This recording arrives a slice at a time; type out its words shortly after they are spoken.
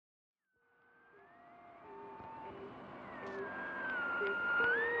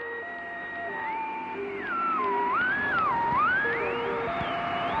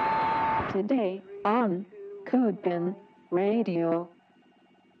today on CodePen Radio.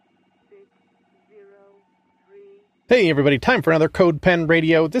 Hey everybody, time for another CodePen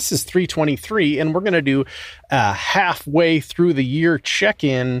Radio. This is 323, and we're going to do a halfway through the year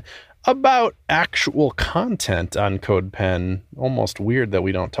check-in about actual content on CodePen. Almost weird that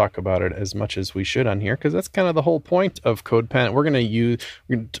we don't talk about it as much as we should on here, because that's kind of the whole point of CodePen. We're going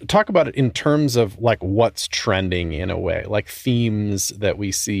to talk about it in terms of like what's trending in a way, like themes that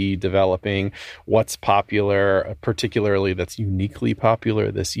we see developing, what's popular, particularly that's uniquely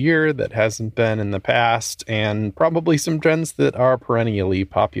popular this year that hasn't been in the past, and probably some trends that are perennially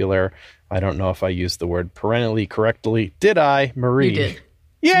popular. I don't know if I used the word perennially correctly. Did I, Marie? You did.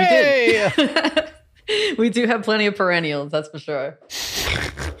 Yay! We do have plenty of perennials, that's for sure.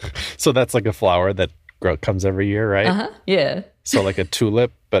 So that's like a flower that comes every year, right? Uh-huh. Yeah. So like a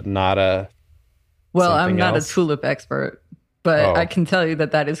tulip, but not a... Well, I'm not else? a tulip expert, but I can tell you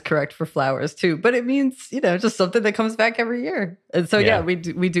that is correct for flowers too. But it means, just something that comes back every year. And so, we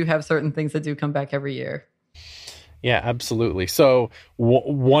do have certain things that do come back every year. Yeah, absolutely. So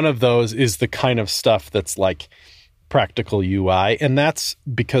one of those is the kind of stuff that's like practical UI, and that's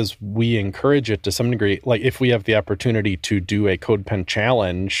because we encourage it to some degree. Like if we have the opportunity to do a CodePen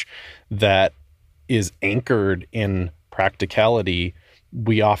challenge that is anchored in practicality,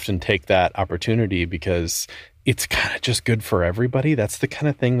 we often take that opportunity because it's kind of just good for everybody. That's the kind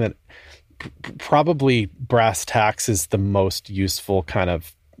of thing that probably brass tacks is the most useful kind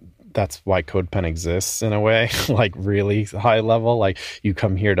of. That's why CodePen exists in a way, like really high level. Like you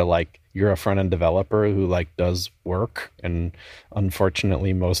come here to like, you're a front-end developer who like does work, and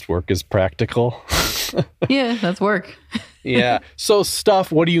unfortunately most work is practical. Yeah, that's work. Yeah. So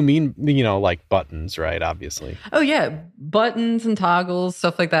stuff, what do you mean? Like buttons, right? Obviously. Oh yeah. Buttons and toggles,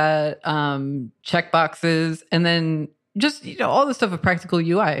 stuff like that. Checkboxes, and then just, all the stuff of practical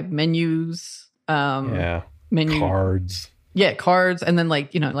UI, menus. Menu cards. Yeah, cards, and then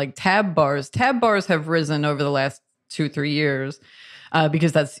like tab bars. Tab bars have risen over the last 2-3 years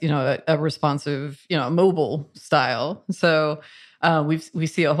because that's a responsive mobile style. So we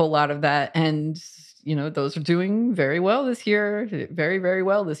see a whole lot of that, and those are doing very well this year, very very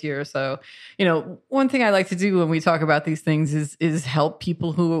well this year. So one thing I like to do when we talk about these things is help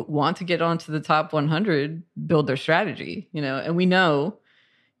people who want to get onto the top 100 build their strategy. And we know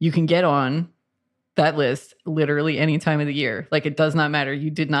you can get on that list literally any time of the year. Like it does not matter. You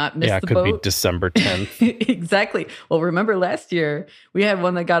did not miss the boat. Yeah, it could be December 10th. Exactly. Well, remember last year we had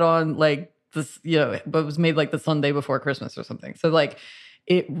one that got on like this, but was made like the Sunday before Christmas or something. So like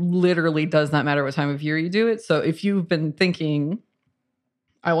it literally does not matter what time of year you do it. So if you've been thinking,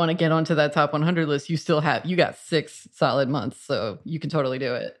 I want to get onto that top 100 list, you got 6 solid months. So you can totally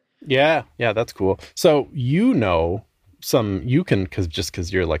do it. Yeah, that's cool. So you can,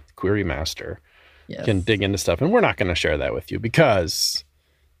 because you're like the query master. Yes. Can dig into stuff, and we're not going to share that with you because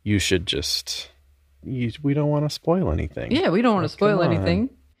you should we don't want to spoil anything. Yeah, we don't want to spoil anything.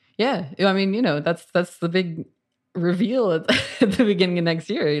 Yeah, I mean, that's the big reveal at the beginning of next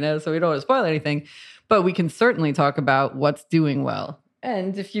year, so we don't want to spoil anything, but we can certainly talk about what's doing well.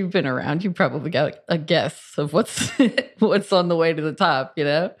 And if you've been around, you probably got a guess of what's on the way to the top,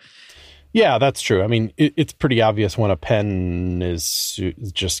 Yeah, that's true. I mean, it's pretty obvious when a pen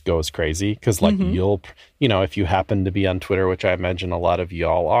just goes crazy because, like, you'll, if you happen to be on Twitter, which I imagine a lot of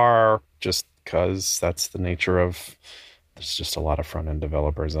y'all are, just because that's the nature of. There's just a lot of front end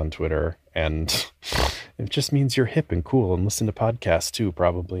developers on Twitter, and it just means you're hip and cool and listen to podcasts too.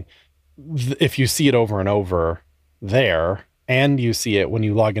 Probably, if you see it over and over there. And you see it when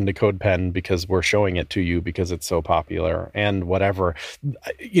you log into CodePen because we're showing it to you because it's so popular and whatever.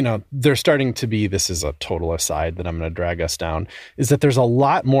 There's starting to be, this is a total aside that I'm going to drag us down, is that there's a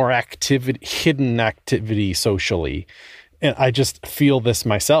lot more hidden activity socially. And I just feel this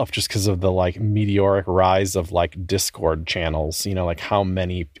myself just because of the like meteoric rise of like Discord channels, like how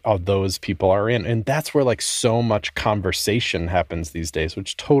many of those people are in. And that's where like so much conversation happens these days,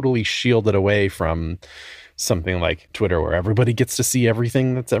 which totally shielded away from something like Twitter where everybody gets to see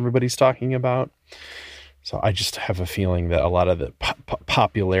everything that's everybody's talking about. So I just have a feeling that a lot of the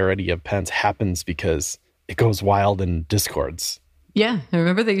popularity of pens happens because it goes wild in Discords. Yeah, I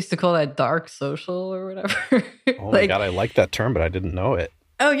remember they used to call that dark social or whatever. Oh my God, I like that term, but I didn't know it.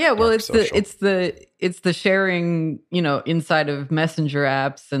 Oh yeah, well Dark social. it's the sharing, inside of messenger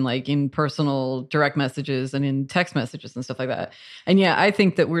apps and like in personal direct messages and in text messages and stuff like that. And yeah, I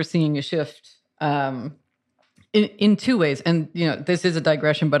think that we're seeing a shift in 2 ways. And, this is a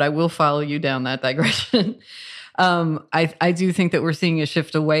digression, but I will follow you down that digression. I do think that we're seeing a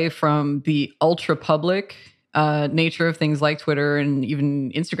shift away from the ultra public nature of things like Twitter and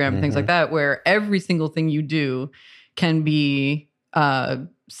even Instagram and things like that, where every single thing you do can be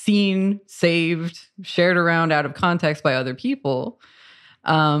seen, saved, shared around out of context by other people.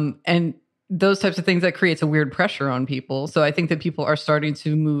 And those types of things, that creates a weird pressure on people. So I think that people are starting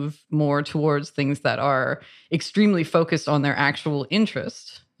to move more towards things that are extremely focused on their actual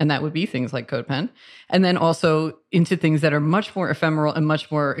interest. And that would be things like CodePen. And then also into things that are much more ephemeral and much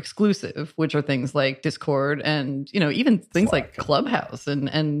more exclusive, which are things like Discord and, even things Slack. Like Clubhouse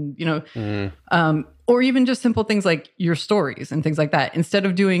and or even just simple things like your stories and things like that. Instead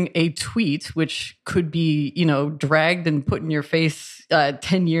of doing a tweet, which could be, dragged and put in your face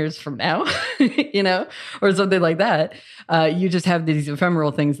 10 years from now, or something like that, you just have these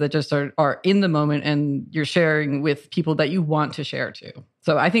ephemeral things that just are in the moment, and you're sharing with people that you want to share to.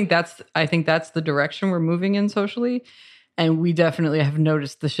 So I think that's the direction we're moving in socially, and we definitely have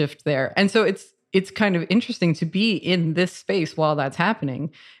noticed the shift there. And so it's kind of interesting to be in this space while that's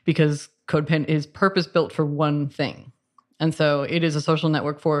happening, because CodePen is purpose built for one thing. And so it is a social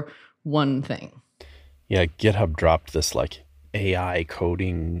network for one thing. Yeah, GitHub dropped this AI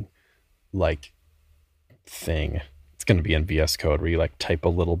coding thing. It's going to be in VS Code where you type a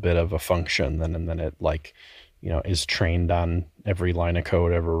little bit of a function and then it is trained on every line of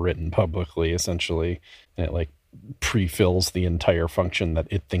code ever written publicly, essentially. And it pre-fills the entire function that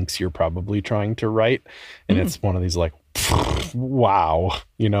it thinks you're probably trying to write. And it's one of these wow,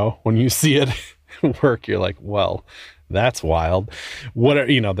 when you see it work, you're like, well, that's wild. What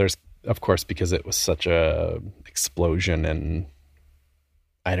are, there's, of course, because it was such a explosion, and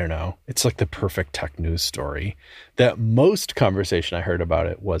I don't know, it's the perfect tech news story. That most conversation I heard about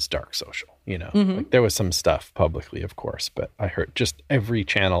it was dark social, there was some stuff publicly, of course, but I heard just every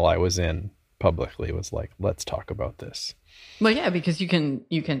channel I was in publicly was let's talk about this. Well, yeah, because you can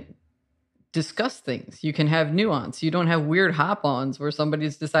discuss things. You can have nuance. You don't have weird hop-ons where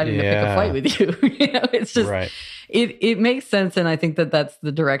somebody's deciding to pick a fight with you. It's just, right. It makes sense. And I think that that's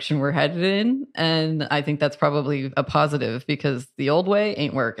the direction we're headed in. And I think that's probably a positive, because the old way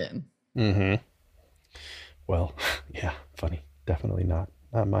ain't working. Mm-hmm. Well, yeah, funny. Definitely not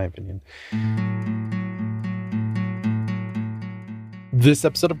in my opinion. This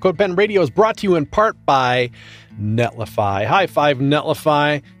episode of CodePen Radio is brought to you in part by Netlify. High five,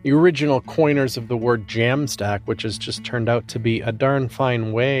 Netlify, the original coiners of the word Jamstack, which has just turned out to be a darn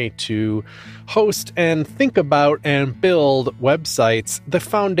fine way to host and think about and build websites. The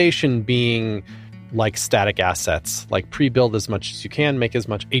foundation being static assets, pre-build as much as you can, make as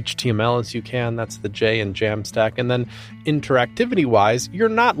much HTML as you can. That's the J in Jamstack. And then interactivity-wise, you're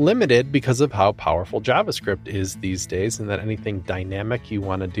not limited because of how powerful JavaScript is these days, and that anything dynamic you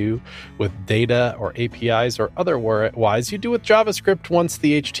want to do with data or APIs or otherwise, you do with JavaScript once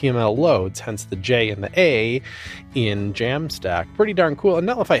the HTML loads, hence the J and the A in Jamstack. Pretty darn cool. And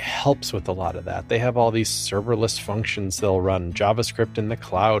Netlify helps with a lot of that. They have all these serverless functions. They'll run JavaScript in the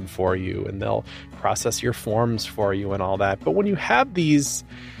cloud for you, and they'll process your forms for you and all that. But when you have these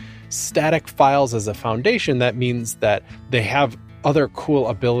static files as a foundation, that means that they have other cool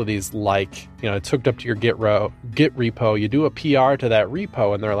abilities, it's hooked up to your Git repo. You do a PR to that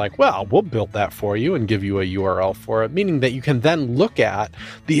repo, and they're like, well, we'll build that for you and give you a URL for it, meaning that you can then look at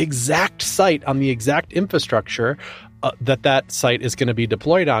the exact site on the exact infrastructure that site is going to be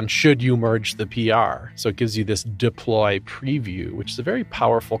deployed on should you merge the PR. So it gives you this deploy preview, which is a very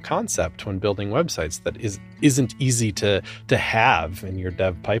powerful concept when building websites that isn't easy to have in your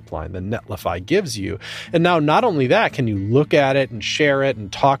dev pipeline that Netlify gives you. And now not only that, can you look at it and share it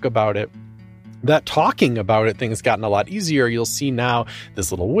and talk about it. That talking about it thing has gotten a lot easier. You'll see now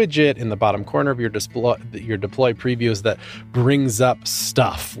this little widget in the bottom corner of your deploy previews that brings up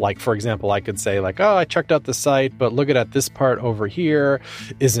stuff. For example, I could say oh, I checked out the site, but look at this part over here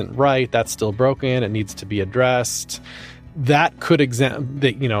isn't right. That's still broken. It needs to be addressed. That could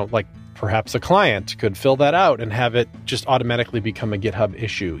perhaps a client could fill that out and have it just automatically become a GitHub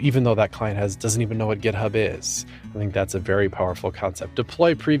issue, even though that client doesn't even know what GitHub is. I think that's a very powerful concept.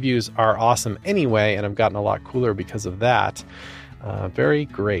 Deploy previews are awesome anyway, and have gotten a lot cooler because of that. Very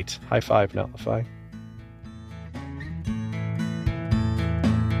great. High five, Netlify.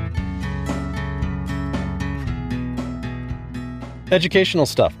 Educational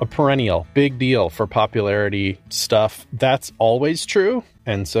stuff, a perennial big deal for popularity stuff. That's always true.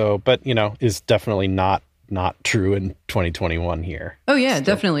 And so, but, is definitely not true in 2021 here. Oh, yeah,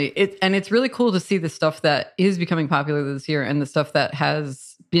 definitely. It's really cool to see the stuff that is becoming popular this year and the stuff that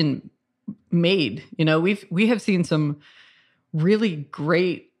has been made. We have seen some really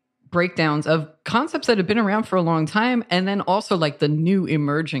great breakdowns of concepts that have been around for a long time, and then also the new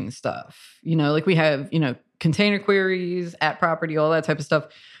emerging stuff. We have, container queries, at property, all that type of stuff,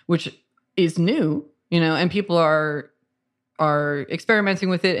 which is new, and people are experimenting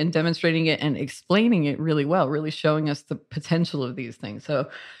with it and demonstrating it and explaining it really well, really showing us the potential of these things. So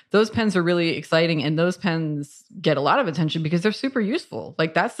those pens are really exciting, and those pens get a lot of attention because they're super useful.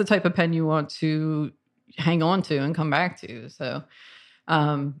 Like that's the type of pen you want to hang on to and come back to. So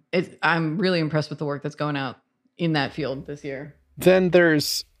I'm really impressed with the work that's going out in that field this year. Then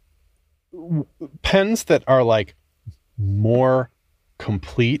there's pens that are like more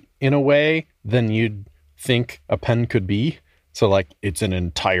complete in a way than you'd think a pen could be. So like it's an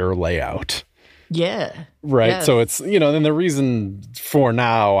entire layout. Yeah. Right. Yes. So it's, then the reason for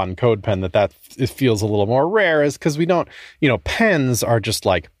now on CodePen that it feels a little more rare is because we don't, pens are just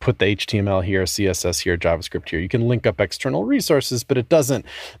like put the HTML here, CSS here, JavaScript here. You can link up external resources, but it doesn't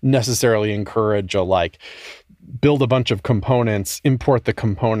necessarily encourage a like build a bunch of components, import the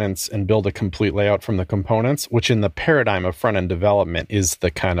components, and build a complete layout from the components, which in the paradigm of front-end development is the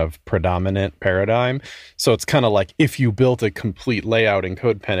kind of predominant paradigm. So it's kind of like if you built a complete layout in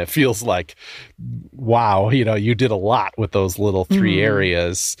CodePen, it feels like, wow, you did a lot with those little three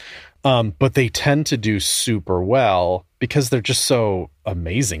areas. But they tend to do super well because they're just so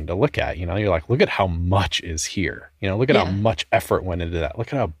amazing to look at. You're like, look at how much is here. Look at how much effort went into that.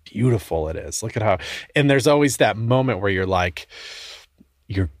 Look at how beautiful it is. Look at how, and there's always that moment where you're like,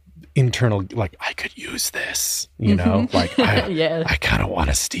 your internal, like, I could use this, like, I kind of want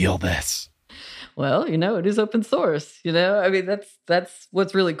to steal this. Well, it is open source, I mean, that's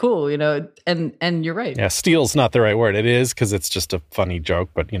what's really cool, and you're right. Yeah. Steal's not the right word. It is, cause it's just a funny joke,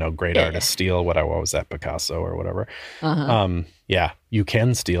 but great artists steal what was that, Picasso or whatever. Yeah, you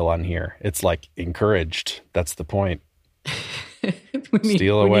can steal on here. It's like encouraged. That's the point.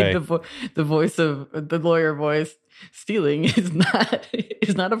 Steal away. We need the voice of the lawyer voice. Stealing is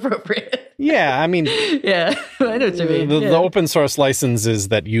not appropriate. Yeah, I mean, yeah, I know what you mean. The open source license is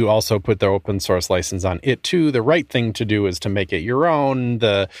that you also put the open source license on it too. The right thing to do is to make it your own.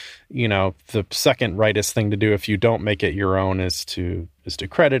 The second rightest thing to do if you don't make it your own is to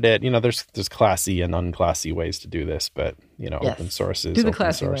credit it. There's classy and unclassy ways to do this, but yes. Open source is do the open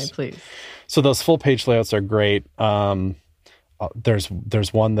classy source. way, please. So those full page layouts are great. There's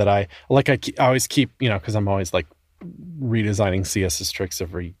one that I like. I always keep because I'm always like redesigning CSS tricks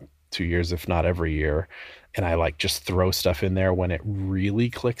every 2 years, if not every year. And I like just throw stuff in there when it really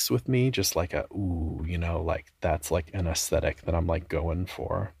clicks with me, just like like that's like an aesthetic that I'm like going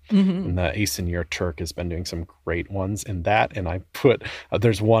for. And the Asenir Turk has been doing some great ones in that. And I put,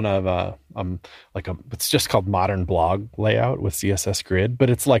 there's one of it's just called Modern Blog Layout with CSS Grid,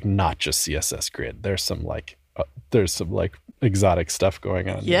 but it's like not just CSS Grid. There's some exotic stuff going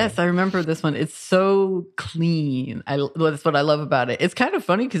on. Yes, I remember this one. It's so clean. That's what I love about it. It's kind of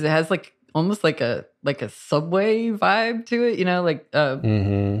funny because it has like almost like a subway vibe to it,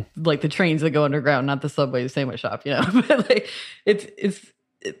 like the trains that go underground, not the subway sandwich shop, but like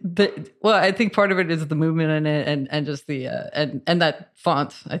I think part of it is the movement in it and just the and that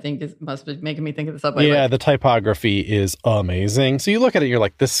font I think must be making me think of the subway. Yeah, the typography is amazing. So you look at it, you're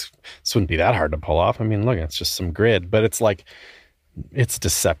like, this wouldn't be that hard to pull off. I mean, look, it's just some grid, but it's like it's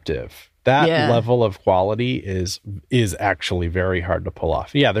deceptive. That level of quality is actually very hard to pull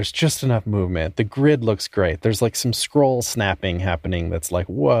off. Yeah, there's just enough movement. The grid looks great. There's like some scroll snapping happening that's like,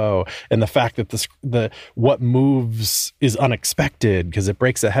 whoa. And the fact that the what moves is unexpected because it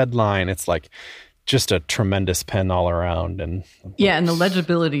breaks a headline. It's like just a tremendous pen all around. And and the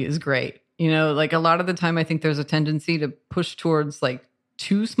legibility is great. Like a lot of the time I think there's a tendency to push towards like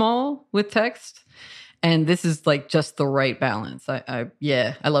too small with text. And this is like just the right balance. I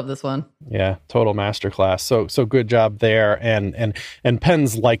love this one. Yeah, total masterclass. So good job there. And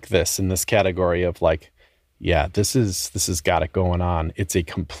pens like this in this category of like, yeah, this has got it going on. It's a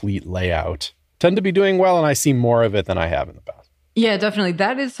complete layout. Tend to be doing well, and I see more of it than I have in the past. Yeah, definitely.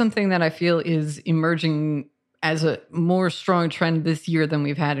 That is something that I feel is emerging as a more strong trend this year than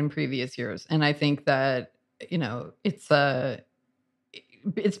we've had in previous years. And I think that,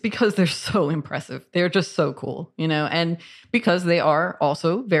 it's because they're so impressive. They're just so cool, and because they are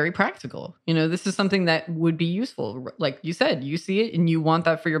also very practical. This is something that would be useful. Like you said, you see it and you want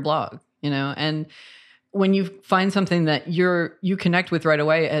that for your blog, and when you find something that you connect with right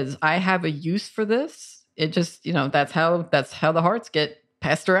away as I have a use for this, it just, that's how the hearts get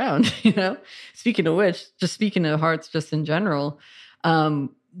passed around, Speaking of which, just speaking of hearts just in general,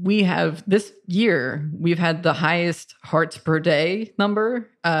 we have this year, we've had the highest hearts per day number,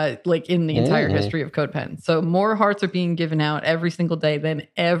 like in the entire history of CodePen. So more hearts are being given out every single day than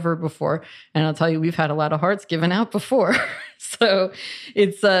ever before. And I'll tell you, we've had a lot of hearts given out before. So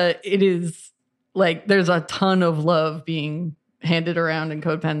it is like there's a ton of love being handed around in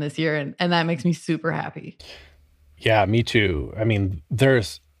CodePen this year, and that makes me super happy. Yeah, me too. I mean,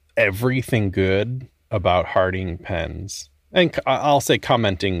 there's everything good about Harding pens. And I'll say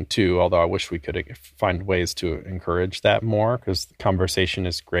commenting too, although I wish we could find ways to encourage that more, because the conversation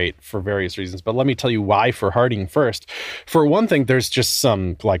is great for various reasons. But let me tell you why for Harding first. For one thing, there's just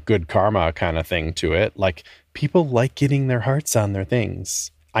some like good karma kind of thing to it. Like people like getting their hearts on their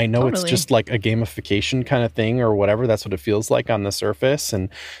things. I know It's just like a gamification kind of thing or whatever. That's what it feels like on the surface.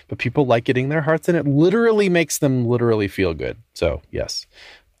 But people like getting their hearts, and it literally makes them literally feel good. So yes.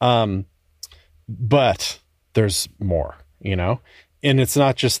 But there's more. And it's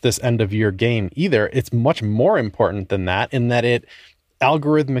not just this end of year game either. It's much more important than that, in that it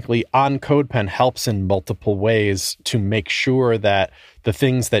algorithmically on CodePen helps in multiple ways to make sure that the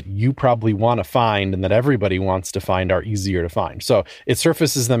things that you probably want to find and that everybody wants to find are easier to find. So it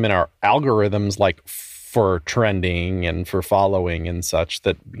surfaces them in our algorithms, like for trending and for following and such,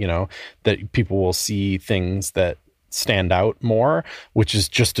 that, that people will see things that stand out more, which is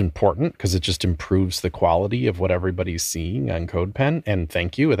just important because it just improves the quality of what everybody's seeing on CodePen. And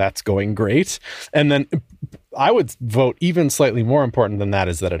thank you, that's going great. And then I would vote even slightly more important than that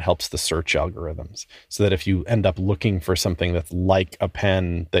is that it helps the search algorithms, so that if you end up looking for something that's like a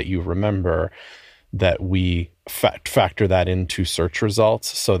pen that you remember, that we factor that into search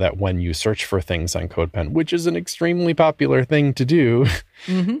results, so that when you search for things on CodePen, which is an extremely popular thing to do,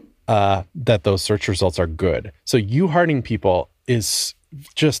 that those search results are good. So you Harding people is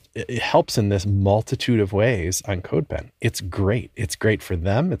just, it helps in this multitude of ways on CodePen. It's great. It's great for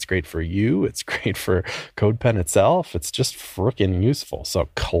them. It's great for you. It's great for CodePen itself. It's just freaking useful. So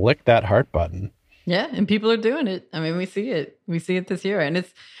click that heart button. Yeah. And people are doing it. I mean, we see it. We see it this year, and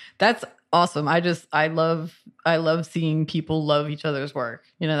that's awesome. I love seeing people love each other's work.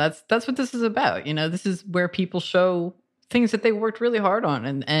 That's what this is about. This is where people show things that they worked really hard on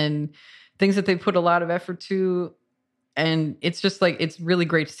and things that they put a lot of effort to. And it's just like, it's really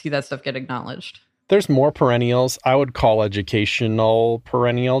great to see that stuff get acknowledged. There's more perennials. I would call educational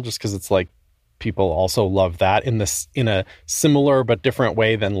perennial, just because it's like people also love that in a similar but different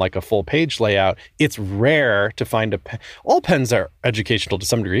way than like a full page layout. It's rare to find a pen. All pens are educational to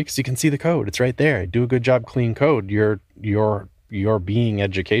some degree because you can see the code. It's right there. Do a good job, clean code. You're being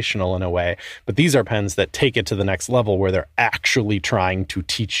educational in a way. But these are pens that take it to the next level, where they're actually trying to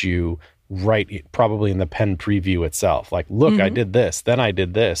teach you right, probably in the pen preview itself. Like, look, I did this, then I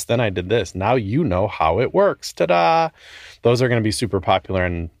did this, then I did this. Now you know how it works. Ta-da! Those are going to be super popular,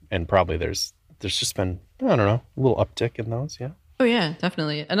 and probably there's just been, I don't know, a little uptick in those. Yeah. Oh yeah,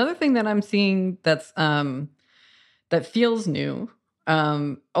 definitely. Another thing that I'm seeing that's that feels new,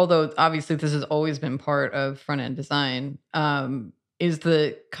 although obviously this has always been part of front-end design, is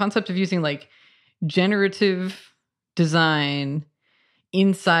the concept of using like generative design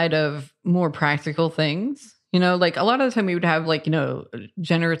inside of more practical things. Like a lot of the time we would have like,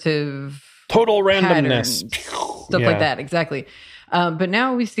 generative total randomness, stuff like that. Exactly. But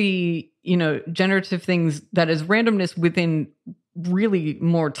now we see, generative things that is randomness within really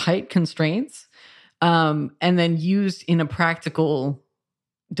more tight constraints, and then used in a practical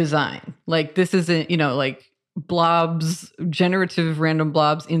design. Like this isn't, like blobs, generative random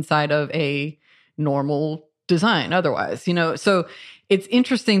blobs inside of a normal design otherwise, so it's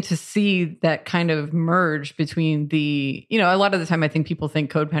interesting to see that kind of merge between the, a lot of the time I think people think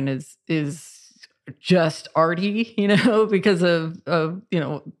CodePen is just arty, because of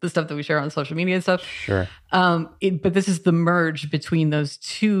the stuff that we share on social media and stuff. Sure. But this is the merge between those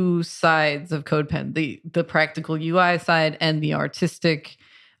two sides of CodePen, the practical UI side and the artistic,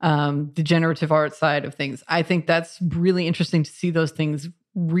 the generative art side of things. I think that's really interesting to see those things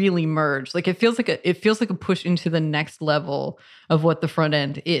really merge. Like it feels like a push into the next level of what the front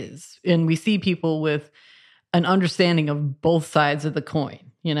end is. And we see people with an understanding of both sides of the coin,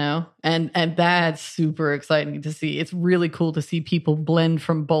 and that's super exciting to see. It's really cool to see people blend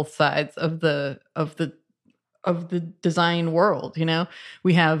from both sides of the design world.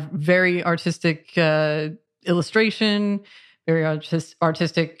 We have very artistic illustration, very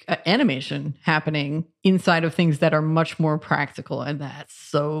artistic animation happening inside of things that are much more practical. And that's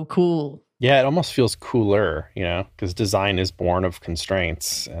so cool. Yeah, it almost feels cooler, because design is born of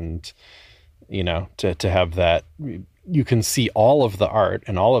constraints. And, to have that, you can see all of the art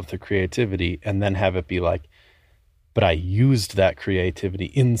and all of the creativity and then have it be like, but I used that creativity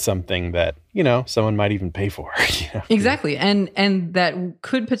in something that, someone might even pay for. Exactly. And that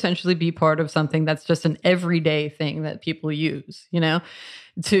could potentially be part of something that's just an everyday thing that people use, to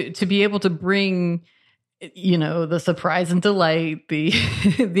be able to bring you know, the surprise and delight, the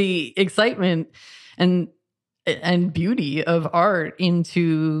the excitement and beauty of art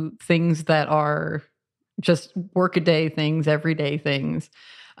into things that are just workaday things, everyday things,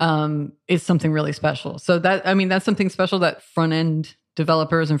 is something really special. So that, I mean, that's something special that front end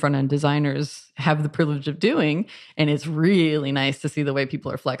developers and front end designers have the privilege of doing. And it's really nice to see the way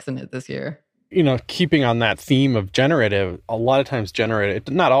people are flexing it this year. You know, keeping on that theme of generative, a lot of times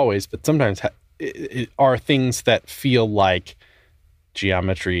generative, not always, but sometimes are things that feel like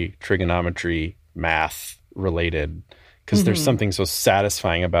geometry, trigonometry, math related, because there's something so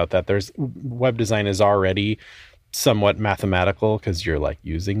satisfying about that. There's web design is already somewhat mathematical because you're like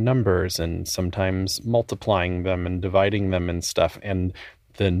using numbers and sometimes multiplying them and dividing them and stuff. And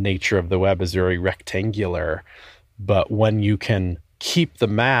the nature of the web is very rectangular. But when you can keep the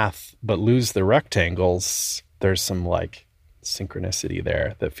math but lose the rectangles, there's some like synchronicity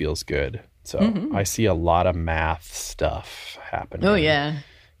there that feels good. So I see a lot of math stuff happening. Oh, yeah.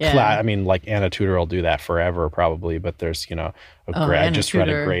 Yeah. I mean, like Anna Tudor will do that forever probably, but there's, you know, I just read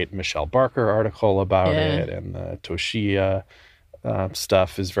a great Michelle Barker article about it, and the Toshiya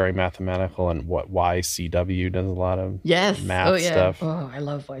stuff is very mathematical, and what YCW does a lot of math stuff. Oh, I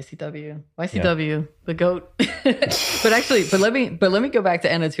love YCW. YCW, the GOAT. but let me go back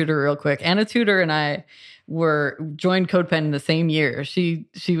to Anna Tudor real quick. Anna Tudor and I joined CodePen in the same year. She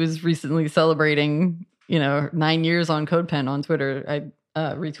was recently celebrating, you know, 9 years on CodePen on Twitter. I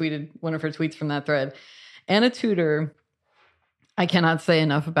retweeted one of her tweets from that thread. Anna Tudor, I cannot say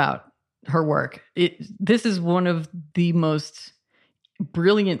enough about her work. This is one of the most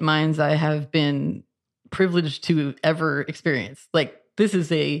brilliant minds I have been privileged to ever experience. Like, this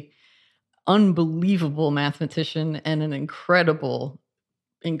is a unbelievable mathematician and an incredible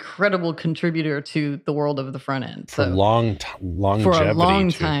contributor to the world of the front end. For longevity. For a long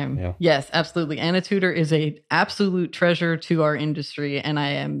too. time. Yeah. Yes, absolutely. Anna Tudor is an absolute treasure to our industry, and I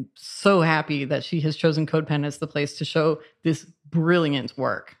am so happy that she has chosen CodePen as the place to show this brilliant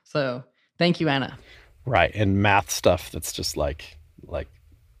work. So thank you, Anna. Right. And math stuff that's just like,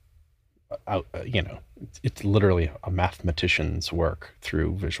 you know, it's literally a mathematician's work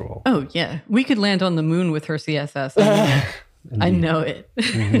through visual. Oh, yeah. We could land on the moon with her CSS. I know it.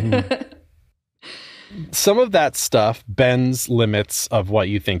 Some of that stuff bends limits of what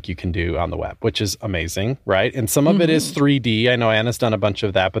you think you can do on the web, which is amazing, right? And some of it is 3D. I know Anna's done a bunch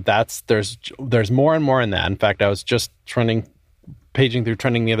of that, but there's more and more in that. In fact, I was just paging through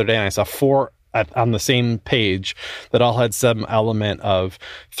trending the other day, and I saw 4 on the same page that all had some element of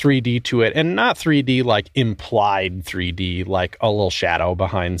 3D to it, and not 3D like implied 3D, like a little shadow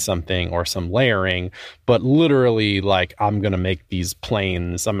behind something or some layering, but literally like, I'm going to make these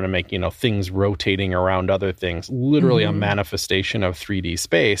planes, I'm going to make, you know, things rotating around other things, literally a manifestation of 3D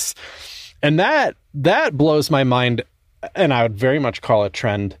space. And that blows my mind, and I would very much call it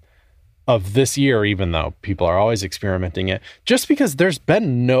trend of this year, even though people are always experimenting it, just because there's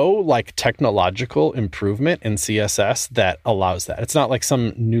been no like technological improvement in CSS that allows that. It's not like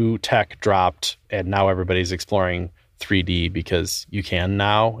some new tech dropped and now everybody's exploring 3D because you can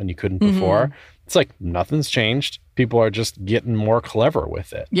now and you couldn't before. It's like nothing's changed. People are just getting more clever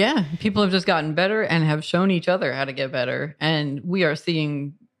with it. Yeah, people have just gotten better and have shown each other how to get better. And we are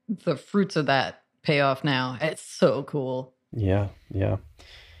seeing the fruits of that pay off now. It's so cool. Yeah.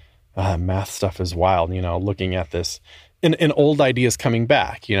 Math stuff is wild, you know, looking at this and old ideas coming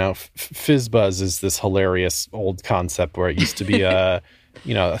back, you know, FizzBuzz is this hilarious old concept where it used to be a,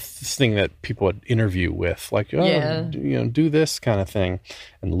 you know, a thing that people would interview with, like, you know, do this kind of thing.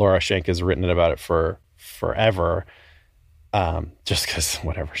 And Laura Schenk has written about it for forever, just because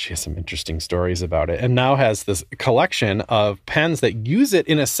whatever, she has some interesting stories about it, and now has this collection of pens that use it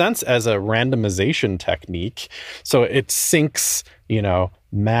in a sense as a randomization technique. So it syncs, you know,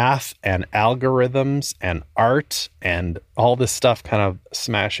 math and algorithms and art and all this stuff kind of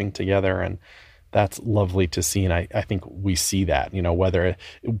smashing together. And that's lovely to see. And I think we see that, you know, whether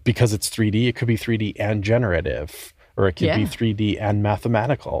because it's 3D, it could be 3D and generative, or it could be 3D and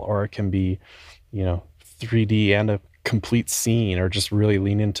mathematical, or it can be, you know, 3D and a complete scene, or just really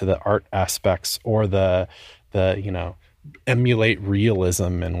lean into the art aspects, or the, you know, emulate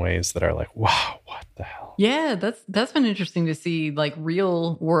realism in ways that are like, wow, what the hell? Yeah, that's been interesting to see, like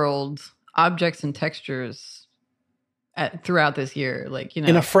real world objects and textures throughout this year, like, you know,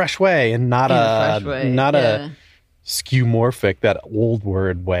 in a fresh way, and not a skeuomorphic, that old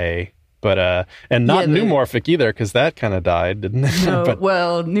word way, but and not neumorphic either, because that kind of died, didn't it? No,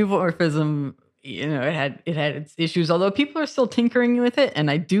 well, neumorphism, you know, it had its issues, although people are still tinkering with it,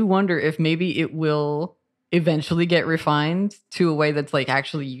 and I do wonder if maybe it will eventually get refined to a way that's like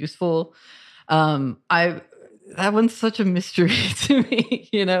actually useful. I that one's such a mystery to me,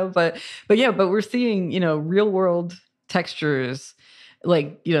 but we're seeing, real world textures,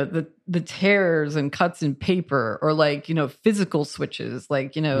 like, the tears and cuts in paper, or like, physical switches,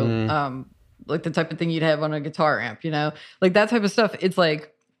 like, like the type of thing you'd have on a guitar amp, like that type of stuff. It's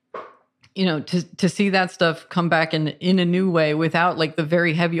like, to see that stuff come back in a new way without like the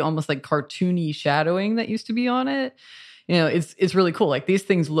very heavy, almost like cartoony shadowing that used to be on it. It's really cool. Like these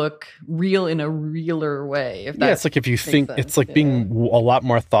things look real in a realer way. It's like if you think sense. It's like being a lot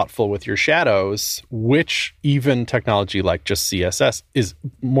more thoughtful with your shadows, which even technology like just CSS is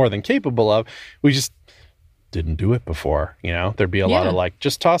more than capable of. We just didn't do it before. There'd be a lot of like,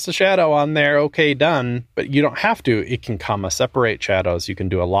 just toss a shadow on there. Okay, done. But you don't have to. It can comma separate shadows. You can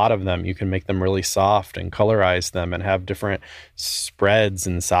do a lot of them. You can make them really soft and colorize them and have different spreads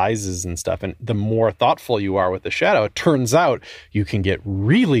and sizes and stuff. And the more thoughtful you are with the shadow, it turns out you can get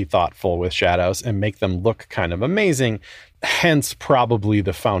really thoughtful with shadows and make them look kind of amazing. Hence probably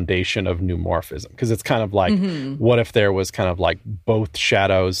the foundation of new morphism. Because it's kind of like, what if there was kind of like both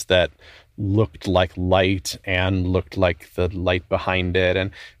shadows that looked like light and looked like the light behind it,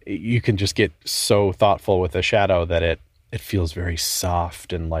 and you can just get so thoughtful with a shadow that it feels very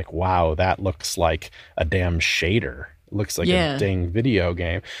soft and like, wow, that looks like a damn shader. It looks like a dang video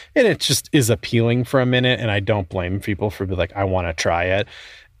game. And it just is appealing for a minute, and I don't blame people for being like, I want to try it.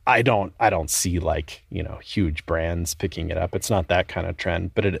 I don't see like, huge brands picking it up. It's not that kind of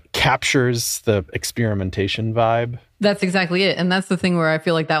trend, but it captures the experimentation vibe. That's exactly it. And that's the thing where I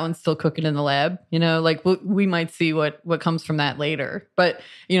feel like that one's still cooking in the lab, like we might see what comes from that later. But,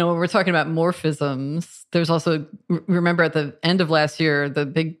 when we're talking about morphisms, there's also, remember at the end of last year, the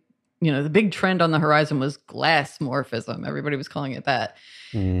big trend on the horizon was glass morphism. Everybody was calling it that,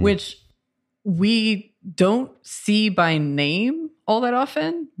 which we don't see by name all that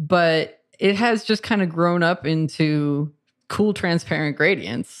often, but it has just kind of grown up into cool transparent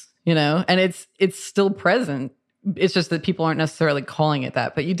gradients, and it's still present. It's just that people aren't necessarily calling it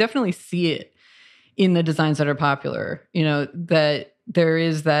that, but you definitely see it in the designs that are popular, that there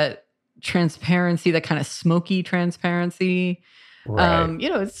is that transparency, that kind of smoky transparency. Right.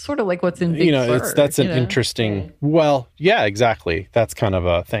 It's sort of like what's in Big Sur, that's an interesting, well, yeah, exactly. That's kind of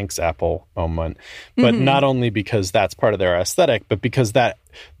a thanks Apple moment, but not only because that's part of their aesthetic, but because that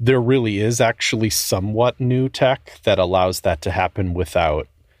there really is actually somewhat new tech that allows that to happen without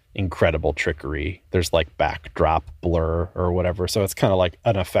incredible trickery. There's like backdrop blur or whatever. So it's kind of like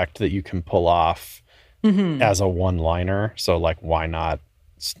an effect that you can pull off as a one-liner. So like, why not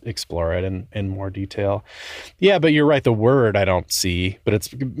explore it in more detail? Yeah, but you're right. The word I don't see, but it's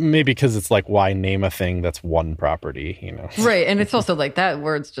maybe because it's like, why name a thing that's one property, Right. And it's also like that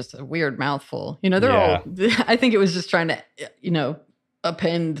word's just a weird mouthful. They're all, I think it was just trying to,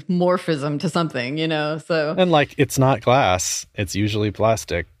 append morphism to something, so. And like, it's not glass. It's usually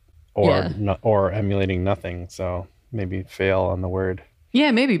plastic or emulating nothing. So maybe fail on the word.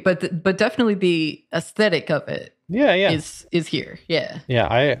 Yeah, maybe. But definitely the aesthetic of it. Is here. Yeah.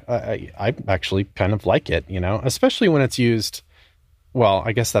 I actually kind of like it, especially when it's used. Well,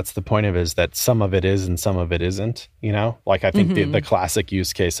 I guess that's the point of it, is that some of it is and some of it isn't, like I think the classic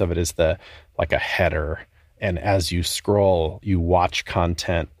use case of it is like a header. And as you scroll, you watch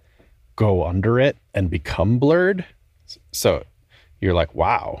content go under it and become blurred. So you're like,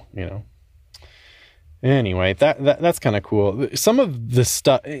 wow, Anyway, that's kind of cool. Some of the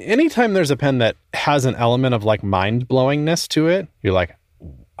stuff, anytime there's a pen that has an element of like mind-blowingness to it, you're like,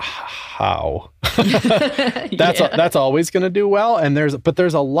 how? That's always going to do well. And there's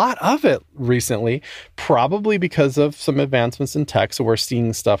a lot of it recently, probably because of some advancements in tech. So we're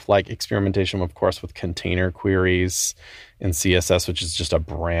seeing stuff like experimentation, of course, with container queries in CSS, which is just a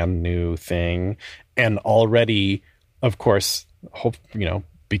brand new thing. And already, of course,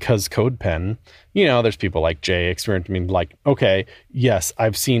 because CodePen, there's people like Jay experimenting, like, okay, yes,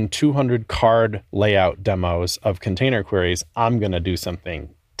 I've seen 200 card layout demos of container queries. I'm going to do something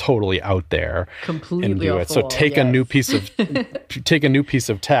totally out there completely and do it. So take a new piece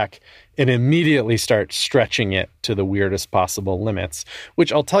of tech and immediately start stretching it to the weirdest possible limits,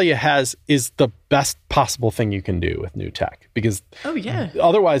 which I'll tell you is the best possible thing you can do with new tech, because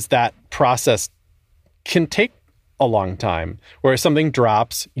otherwise that process can take a long time, where something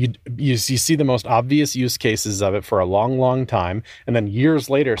drops, you see the most obvious use cases of it for a long time, and then years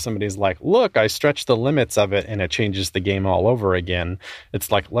later somebody's like, look, I stretched the limits of it, and it changes the game all over again.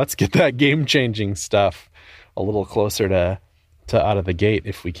 It's like, let's get that game changing stuff a little closer to out of the gate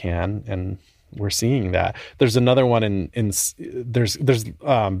if we can. And we're seeing that. There's another one in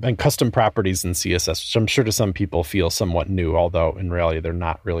custom properties in CSS, which I'm sure to some people feel somewhat new, although in reality they're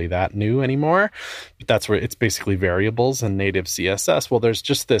not really that new anymore. But that's where it's basically variables in native CSS. Well, there's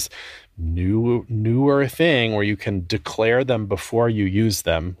just this newer thing where you can declare them before you use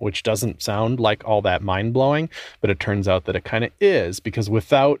them, which doesn't sound like all that mind-blowing, but it turns out that it kind of is, because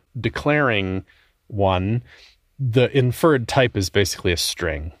without declaring one, the inferred type is basically a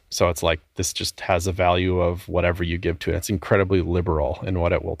string. So it's like this just has a value of whatever you give to it. It's incredibly liberal in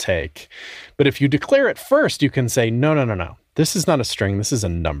what it will take. But if you declare it first, you can say, no. This is not a string. This is a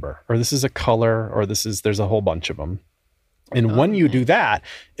number, or this is a color, or there's a whole bunch of them. And when you do that,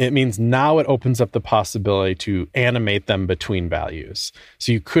 it means now it opens up the possibility to animate them between values.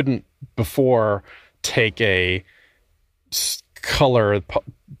 So you couldn't before take a color,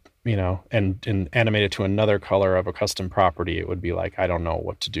 and animate it to another color of a custom property. It would be like, I don't know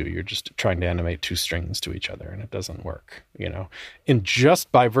what to do. You're just trying to animate two strings to each other, and it doesn't work, And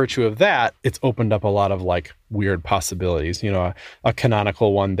just by virtue of that, it's opened up a lot of like weird possibilities. A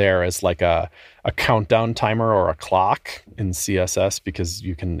canonical one there is like a countdown timer or a clock in CSS, because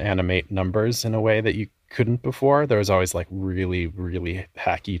you can animate numbers in a way that you couldn't before. There was always like really, really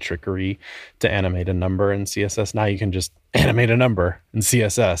hacky trickery to animate a number in CSS. Now you can just animate a number in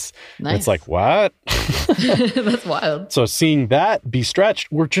CSS. Nice. It's like, what? That's wild. So seeing that be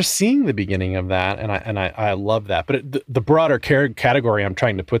stretched, we're just seeing the beginning of that. And I love that. But the broader category I'm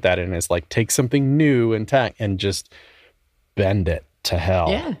trying to put that in is like, take something new in tech and just bend it to hell.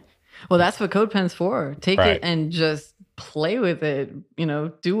 Yeah. Well, that's what CodePen's for. Take it and just play with it,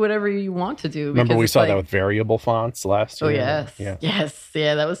 do whatever you want to do. Remember we saw that with variable fonts last year? Oh, yes. Yeah. Yes.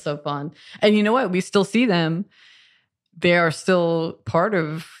 Yeah, that was so fun. And you know what? We still see them. They are still part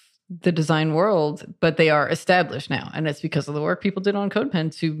of the design world, but they are established now. And it's because of the work people did on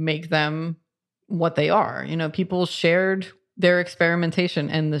CodePen to make them what they are. People shared their experimentation,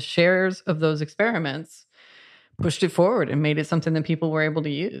 and the shares of those experiments pushed it forward and made it something that people were able to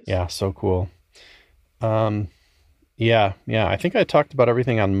use. Yeah, so cool. Yeah. I think I talked about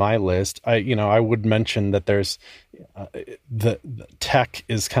everything on my list. I would mention that there's the tech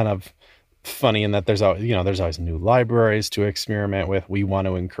is kind of funny in that there's always new libraries to experiment with. We want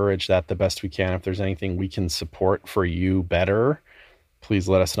to encourage that the best we can. If there's anything we can support for you better, please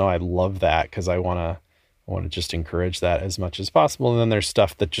let us know. I love that, because I want to just encourage that as much as possible. And then there's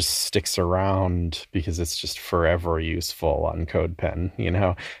stuff that just sticks around because it's just forever useful on CodePen,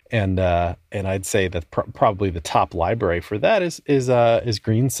 And I'd say that probably the top library for that is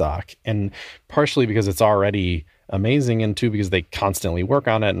GreenSock, and partially because it's already amazing, and two, because they constantly work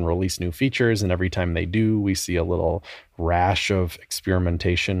on it and release new features, and every time they do, we see a little rash of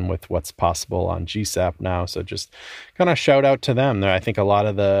experimentation with what's possible on GSAP now. So just kind of shout out to them. I think a lot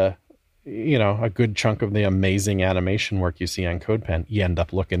of the a good chunk of the amazing animation work you see on CodePen, you end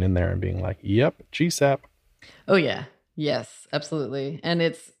up looking in there and being like, yep, GSAP. Oh yeah. Yes, absolutely. And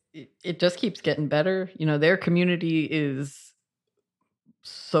it just keeps getting better. Their community is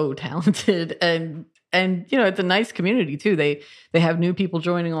so talented, and it's a nice community too. They have new people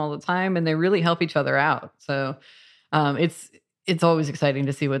joining all the time, and they really help each other out. So it's always exciting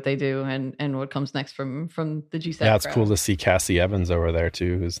to see what they do and what comes next from the GSAP. Yeah, it's crowd. cool to see Cassie Evans over there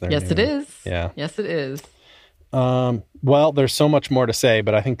too, who's there. Yes, it is. Yeah. Yes, it is. Well, there's so much more to say,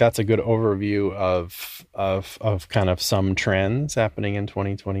 but I think that's a good overview of kind of some trends happening in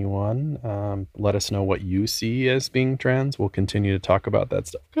 2021. Let us know what you see as being trends. We'll continue to talk about that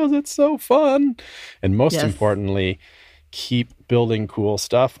stuff because it's so fun. And most importantly, keep building cool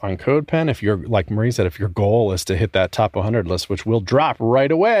stuff on CodePen. If you're, like Marie said, if your goal is to hit that top 100 list, which will drop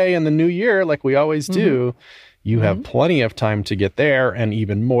right away in the new year, like we always do, you have plenty of time to get there. And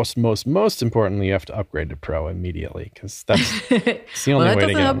even most importantly, you have to upgrade to Pro immediately, because that's the only way to get. Well, that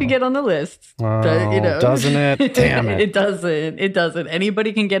doesn't help you get on the list. Doesn't it? Damn it. It doesn't.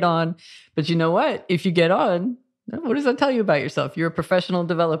 Anybody can get on. But you know what? If you get on, what does that tell you about yourself? You're a professional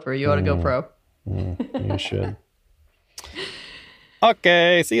developer. You ought to go Pro. You should.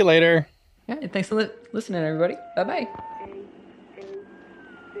 Okay, see you later. Yeah, thanks for listening, everybody. Bye-bye.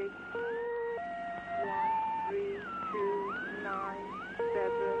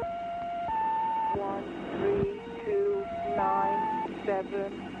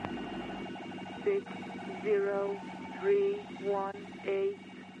 60318